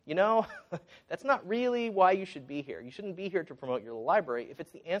 that's not really why you should be here. You shouldn't be here to promote your little library. If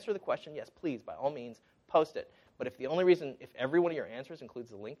it's the answer to the question, yes, please, by all means, post it. But if every one of your answers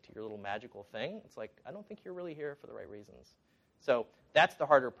includes a link to your little magical thing, it's like, I don't think you're really here for the right reasons. So that's the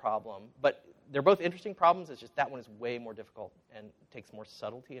harder problem. But they're both interesting problems. It's just that one is way more difficult and takes more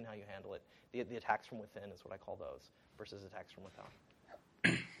subtlety in how you handle it. The attacks from within is what I call those versus attacks from without.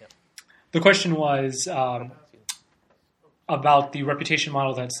 Yep. The question was about the reputation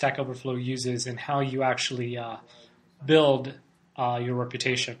model that Stack Overflow uses and how you actually build your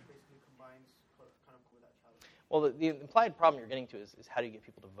reputation. Well, the implied problem you're getting to is how do you get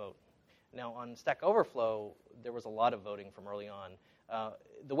people to vote? Now, on Stack Overflow, there was a lot of voting from early on.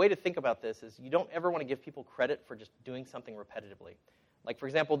 The way to think about this is you don't ever want to give people credit for just doing something repetitively. Like, for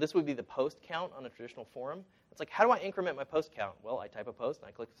example, this would be the post count on a traditional forum. It's like, how do I increment my post count? Well, I type a post, and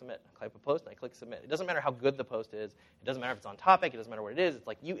I click submit. I type a post, and I click submit. It doesn't matter how good the post is. It doesn't matter if it's on topic. It doesn't matter what it is. It's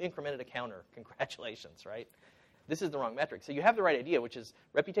like, you incremented a counter. Congratulations, right? This is the wrong metric. So you have the right idea, which is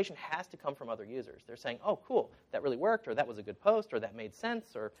reputation has to come from other users. They're saying, oh, cool, that really worked, or that was a good post, or that made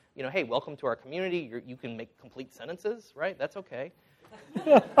sense, or, hey, welcome to our community. You can make complete sentences, right? That's okay.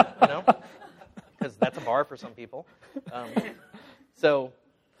 Because that's a bar for some people. So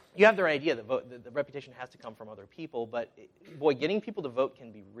you have the right idea. The reputation has to come from other people, but boy, getting people to vote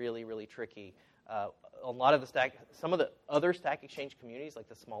can be really, really tricky. A lot of some of the other Stack Exchange communities, like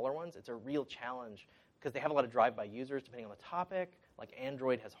the smaller ones, it's a real challenge because they have a lot of drive-by users depending on the topic. Like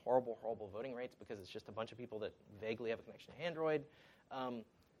Android has horrible, horrible voting rates because it's just a bunch of people that vaguely have a connection to Android.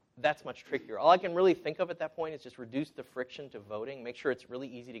 That's much trickier. All I can really think of at that point is just reduce the friction to voting, make sure it's really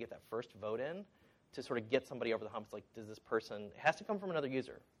easy to get that first vote in to sort of get somebody over the hump. It's like, does this person, it has to come from another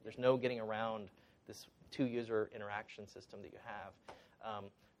user. There's no getting around this two-user interaction system that you have.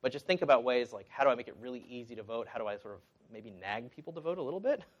 But just think about ways like, how do I make it really easy to vote? How do I sort of maybe nag people to vote a little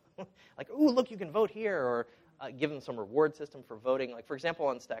bit? Like, ooh, look, you can vote here, or give them some reward system for voting. Like, for example,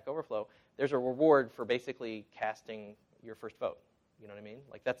 on Stack Overflow, there's a reward for basically casting your first vote. You know what I mean?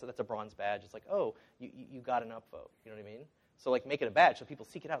 Like, that's a bronze badge. It's like, oh, you got an upvote. You know what I mean? So, like, make it a badge so people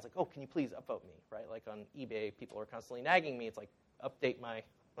seek it out. It's like, oh, can you please upvote me, right? Like on eBay, people are constantly nagging me. It's like, update my,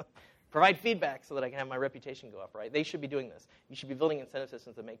 provide feedback so that I can have my reputation go up, right? They should be doing this. You should be building incentive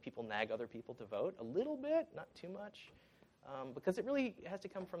systems that make people nag other people to vote a little bit, not too much, because it really has to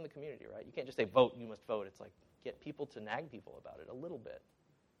come from the community, right? You can't just say, vote, you must vote. It's like, get people to nag people about it a little bit.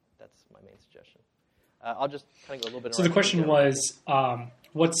 That's my main suggestion. I'll just kind of go a little bit. So the question was,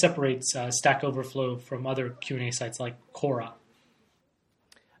 what separates Stack Overflow from other Q&A sites like Quora?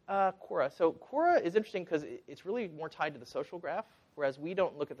 Quora. So Quora is interesting because it's really more tied to the social graph, whereas we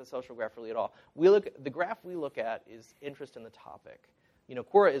don't look at the social graph really at all. The graph we look at is interest in the topic.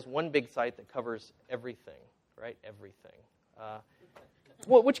 Quora is one big site that covers everything, right? Everything.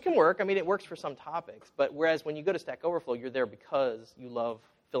 Well, which can work. I mean, it works for some topics. But whereas when you go to Stack Overflow, you're there because you love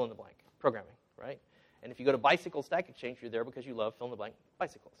fill in the blank programming, right? And if you go to Bicycle Stack Exchange, you're there because you love fill in the blank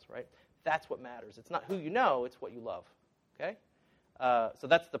bicycles, right? That's what matters. It's not who you know, it's what you love, okay? So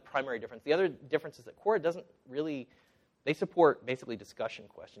that's the primary difference. The other difference is that Quora doesn't really, they support basically discussion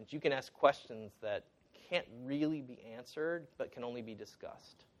questions. You can ask questions that can't really be answered, but can only be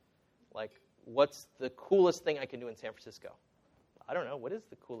discussed. Like, what's the coolest thing I can do in San Francisco? I don't know. What is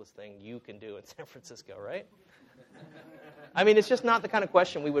the coolest thing you can do in San Francisco, right? I mean, it's just not the kind of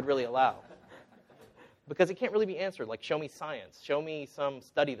question we would really allow. Because it can't really be answered, like, show me science, show me some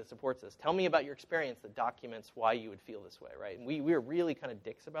study that supports this, tell me about your experience that documents why you would feel this way, right? And we were really kind of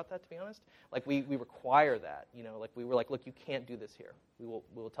dicks about that, to be honest. Like, we require that, like, we were like, look, you can't do this here. We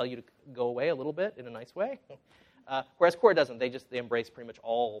will tell you to go away a little bit in a nice way. Whereas Quora doesn't. They embrace pretty much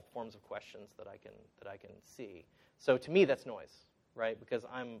all forms of questions that I can see. So to me, that's noise, right? Because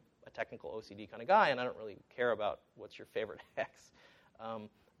I'm a technical OCD kind of guy, and I don't really care about what's your favorite hex.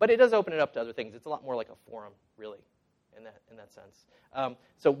 But it does open it up to other things. It's a lot more like a forum, really, in that sense.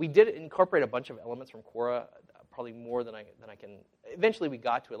 So we did incorporate a bunch of elements from Quora, probably more than I can. Eventually, we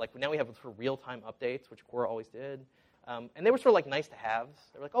got to it. Like, now we have sort of real-time updates, which Quora always did, and they were sort of like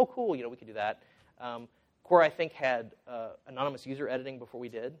nice-to-haves. They were like, oh, cool, we could do that. Quora, I think, had anonymous user editing before we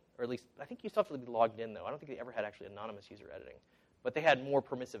did, or at least I think you still have to be logged in, though. I don't think they ever had actually anonymous user editing, but they had more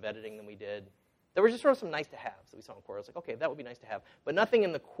permissive editing than we did. There were just sort of some nice-to-haves that we saw in Quora. I was like, okay, that would be nice to have. But nothing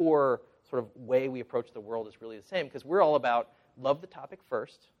in the core sort of way we approach the world is really the same, because we're all about love the topic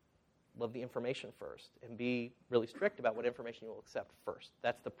first, love the information first, and be really strict about what information you will accept first.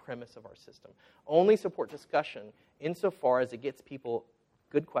 That's the premise of our system. Only support discussion insofar as it gets people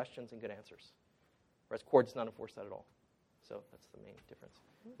good questions and good answers. Whereas core does not enforce that at all. So that's the main difference.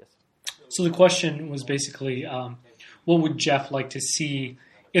 Yes? So the question was basically, what would Jeff like to see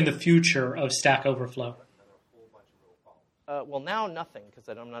in the future of Stack Overflow? Well, now nothing, because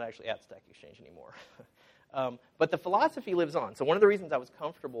I'm not actually at Stack Exchange anymore. But the philosophy lives on. So one of the reasons I was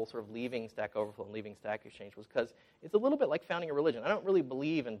comfortable sort of leaving Stack Overflow and leaving Stack Exchange was because it's a little bit like founding a religion. I don't really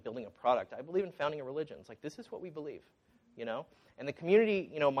believe in building a product. I believe in founding a religion. It's like, this is what we believe, you know? And the community,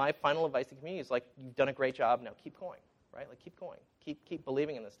 you know, my final advice to the community is like, you've done a great job, now keep going, right? Like, keep going. Keep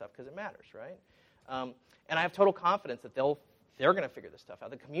believing in this stuff because it matters, right? And I have total confidence that they're going to figure this stuff out.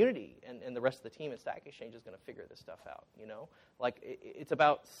 The community and the rest of the team at Stack Exchange is going to figure this stuff out, you know? Like, it's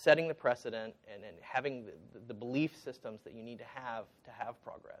about setting the precedent and having the belief systems that you need to have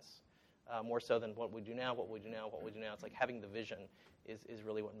progress, more so than what we do now. It's like having the vision is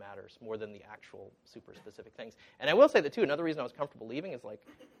really what matters, more than the actual super specific things. And I will say that, too, another reason I was comfortable leaving is, like,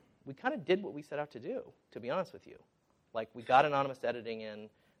 we kind of did what we set out to do, to be honest with you. Like, we got anonymous editing in.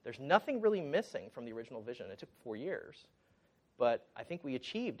 There's nothing really missing from the original vision. It took 4 years. But I think we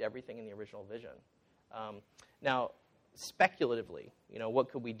achieved everything in the original vision. Now, speculatively, you know, what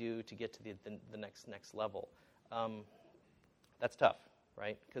could we do to get to the next level? That's tough,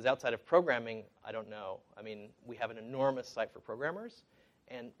 right? Because outside of programming, I don't know. I mean, we have an enormous site for programmers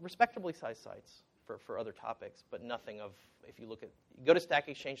and respectably sized sites for other topics, but nothing of, if you look at, you go to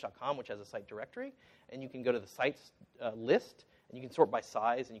stackexchange.com, which has a site directory, and you can go to the sites list, and you can sort by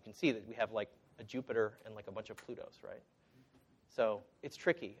size, and you can see that we have like a Jupiter and like a bunch of Plutos, right? So it's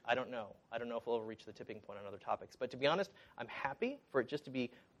tricky. I don't know. I don't know if we'll ever reach the tipping point on other topics. But to be honest, I'm happy for it just to be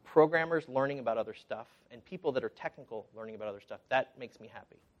programmers learning about other stuff and people that are technical learning about other stuff. That makes me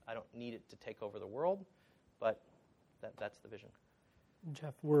happy. I don't need it to take over the world, but that's the vision.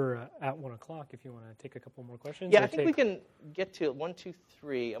 Jeff, we're at 1 o'clock if you want to take a couple more questions. Yeah, I think we can get to 1, 2,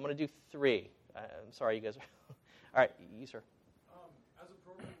 3. I'm going to do 3. I'm sorry, you guys are... All right, you, sir. As a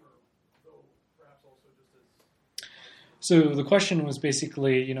programmer, though, perhaps also just as... So the question was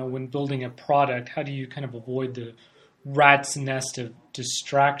basically, you know, when building a product, how do you kind of avoid the rat's nest of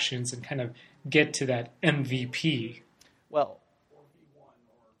distractions and kind of get to that MVP? Well,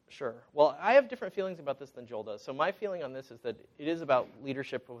 sure. Well, I have different feelings about this than Joel does. So my feeling on this is that it is about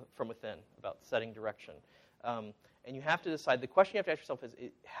leadership from within, about setting direction. And you have to decide, the question you have to ask yourself is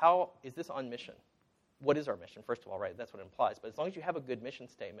how is this on mission? What is our mission, first of all, right? That's what it implies. But as long as you have a good mission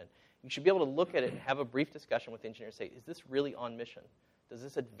statement, you should be able to look at it and have a brief discussion with the engineer and say, is this really on mission? Does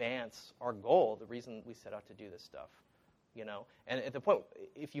this advance our goal, the reason we set out to do this stuff? You know? And at the point,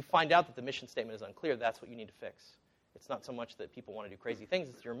 if you find out that the mission statement is unclear, that's what you need to fix. It's not so much that people want to do crazy things,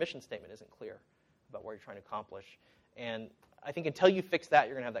 it's your mission statement isn't clear about what you're trying to accomplish. And I think until you fix that,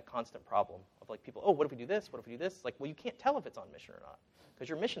 you're going to have that constant problem of like people, oh, what if we do this? What if we do this? Like, well, you can't tell if it's on mission or not because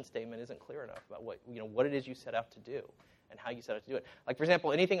your mission statement isn't clear enough about what it is you set out to do and how you set out to do it. Like, for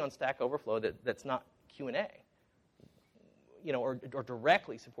example, anything on Stack Overflow that's not Q&A, you know, or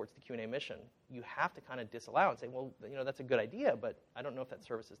directly supports the Q&A mission, you have to kind of disallow and say, well, you know, that's a good idea, but I don't know if that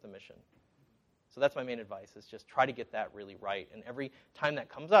services the mission. So that's my main advice, is just try to get that really right. And every time that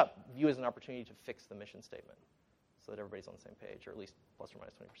comes up, view it as an opportunity to fix the mission statement so that everybody's on the same page, or at least plus or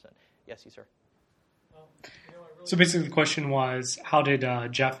minus 20%. Yes, you, sir. So basically the question was, how did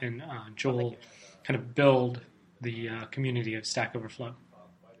Jeff and Joel kind of build the community of Stack Overflow?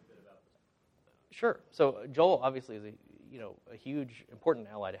 Sure. So Joel obviously is a huge, important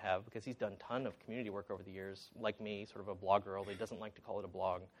ally to have because he's done a ton of community work over the years, like me, sort of a blogger, although he doesn't like to call it a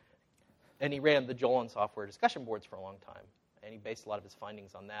blog. And he ran the Joel on Software discussion boards for a long time, and he based a lot of his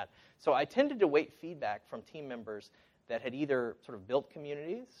findings on that. So I tended to await feedback from team members that had either sort of built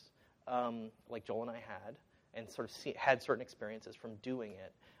communities, like Joel and I had, and sort of had certain experiences from doing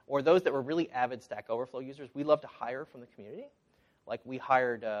it, or those that were really avid Stack Overflow users. We love to hire from the community. Like, we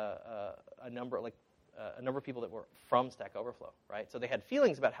hired a number of people that were from Stack Overflow, right? So they had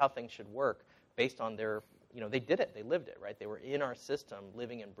feelings about how things should work based on their, they did it, they lived it, right? They were in our system,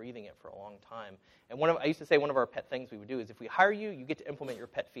 living and breathing it for a long time. And I used to say one of our pet things we would do is if we hire you, you get to implement your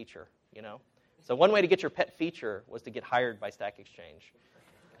pet feature, So one way to get your pet feature was to get hired by Stack Exchange.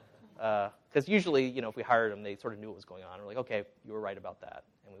 Because usually, if we hired them, they sort of knew what was going on. We're like, okay, you were right about that,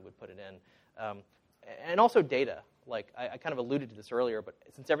 and we would put it in. And also data. Like, I kind of alluded to this earlier, but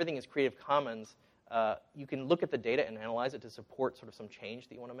since everything is Creative Commons, you can look at the data and analyze it to support sort of some change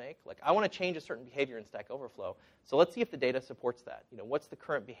that you want to make. Like, I want to change a certain behavior in Stack Overflow, so let's see if the data supports that. What's the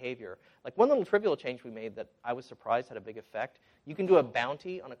current behavior? Like, one little trivial change we made that I was surprised had a big effect. You can do a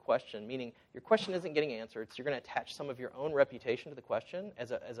bounty on a question, meaning your question isn't getting answered, so you're going to attach some of your own reputation to the question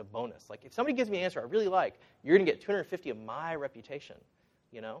as a bonus. Like, if somebody gives me an answer I really like, you're going to get 250 of my reputation,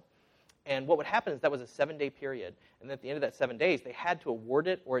 And what would happen is that was a 7-day period, and then at the end of that 7 days, they had to award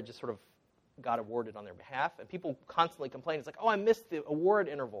it, or it just sort of got awarded on their behalf. And people constantly complain. It's like, oh, I missed the award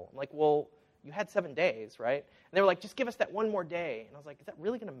interval. I'm like, well, you had 7 days, right? And they were like, just give us that one more day. And I was like, is that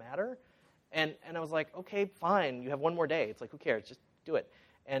really going to matter? And I was like, okay, fine. You have one more day. It's like, who cares? Just do it.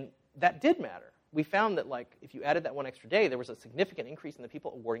 And that did matter. We found that, like, if you added that one extra day, there was a significant increase in the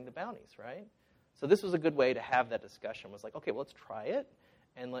people awarding the bounties, right? So this was a good way to have that discussion. Was like, okay, well, let's try it.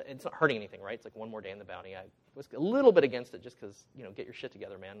 And it's not hurting anything, right? It's like one more day in the bounty. I was a little bit against it just because, get your shit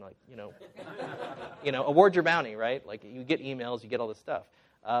together, man. Like, award your bounty, right? Like, you get emails, you get all this stuff.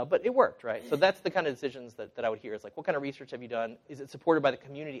 But it worked, right? So that's the kind of decisions that I would hear. It's like, what kind of research have you done? Is it supported by the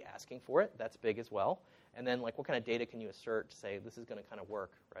community asking for it? That's big as well. And then, like, what kind of data can you assert to say this is going to kind of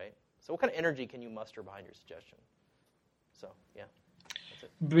work, right? So what kind of energy can you muster behind your suggestion? So, yeah.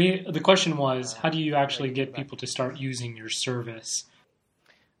 That's it. The question was, how do you actually get people to start using your service?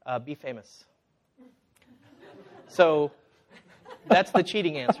 Be famous. So that's the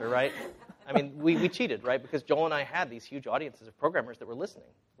cheating answer, right? I mean, we cheated, right? Because Joel and I had these huge audiences of programmers that were listening,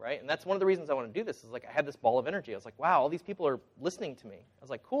 right? And that's one of the reasons I want to do this is, like, I had this ball of energy. I was like, wow, all these people are listening to me. I was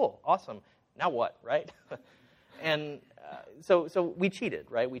like, cool, awesome. Now what, right? And so we cheated,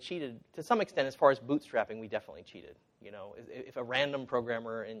 right? We cheated to some extent. As far as bootstrapping, we definitely cheated. If a random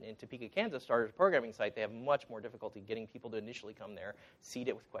programmer in Topeka, Kansas started a programming site, they have much more difficulty getting people to initially come there, seed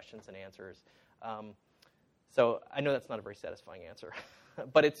it with questions and answers. So I know that's not a very satisfying answer,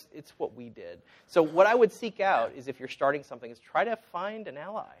 but it's what we did. So what I would seek out is, if you're starting something, is try to find an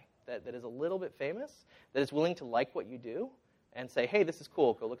ally that is a little bit famous, that is willing to like what you do, and say, hey, this is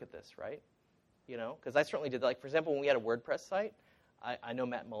cool, go look at this, right? Because I certainly did that. Like, for example, when we had a WordPress site, I know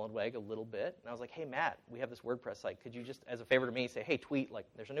Matt Mullenweg a little bit, and I was like, hey, Matt, we have this WordPress site. Could you just, as a favor to me, say, hey, tweet, like,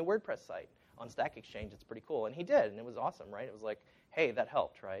 there's a new WordPress site on Stack Exchange. It's pretty cool. And he did, and it was awesome, right? It was like, hey, that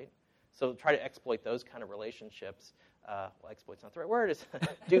helped, right? So try to exploit those kind of relationships. Well, exploit's not the right word.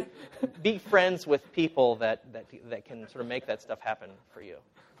 Be friends with people that can sort of make that stuff happen for you.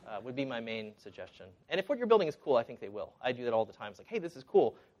 Would be my main suggestion. And if what you're building is cool, I think they will. I do that all the time. It's like, hey, this is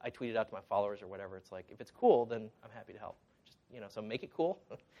cool. I tweet it out to my followers or whatever. It's like, if it's cool, then I'm happy to help. Just, so make it cool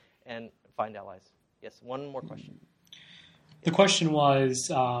and find allies. Yes, one more question. The question was,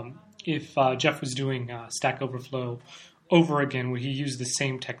 if Jeff was doing Stack Overflow over again, would he use the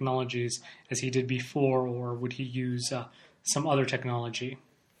same technologies as he did before, or would he use some other technology?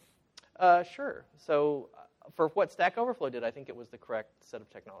 Sure. So for what Stack Overflow did, I think it was the correct set of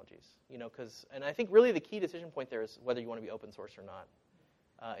technologies. And I think really the key decision point there is whether you want to be open source or not.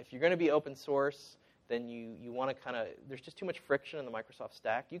 If you're going to be open source, then you want to kind of, there's just too much friction in the Microsoft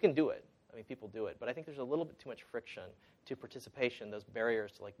stack. You can do it. I mean, people do it. But I think there's a little bit too much friction to participation, those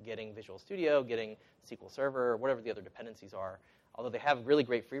barriers to, like, getting Visual Studio, getting SQL Server, or whatever the other dependencies are. Although they have really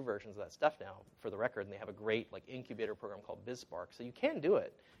great free versions of that stuff now, for the record, and they have a great, like, incubator program called BizSpark. So you can do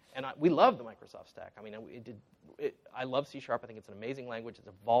it. And we love the Microsoft stack. I mean, I love C#. I think it's an amazing language. It's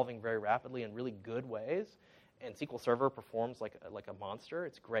evolving very rapidly in really good ways. And SQL Server performs like a monster.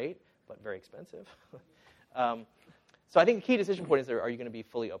 It's great, but very expensive. So I think the key decision point is, are you going to be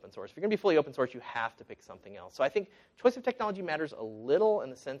fully open source? If you're going to be fully open source, you have to pick something else. So I think choice of technology matters a little in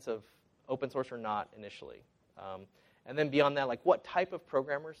the sense of open source or not initially. And then beyond that, like, what type of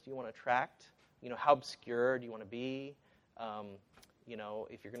programmers do you want to attract? How obscure do you want to be?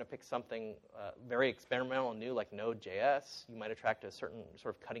 If you're going to pick something very experimental and new like Node.js, you might attract a certain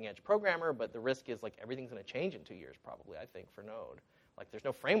sort of cutting-edge programmer, but the risk is, like, everything's going to change in 2 years probably, I think, for Node. Like, there's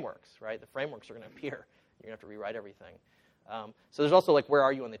no frameworks, right? The frameworks are going to appear. You're going to have to rewrite everything. So there's also, like, where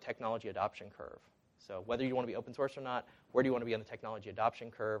are you on the technology adoption curve? So whether you want to be open source or not, where do you want to be on the technology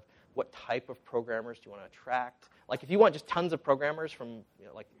adoption curve? What type of programmers do you want to attract? Like, if you want just tons of programmers from,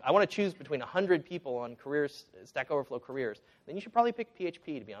 like, I want to choose between 100 people on careers, Stack Overflow careers, then you should probably pick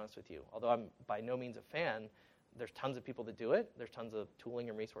PHP, to be honest with you. Although I'm by no means a fan, there's tons of people that do it. There's tons of tooling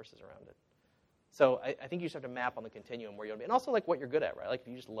and resources around it. So I think you just have to map on the continuum where you want to be. And also, like, what you're good at, right? Like, if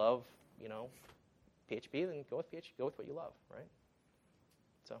you just love, PHP, then go with PHP. Go with what you love, right?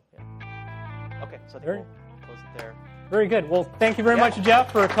 So, yeah. Okay, so I think we'll close it there. Very good. Well, thank you very much,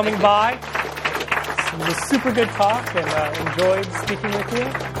 Jeff, for coming by. It was a super good talk, and enjoyed speaking with you.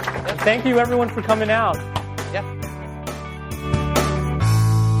 And thank you, everyone, for coming out. Yeah.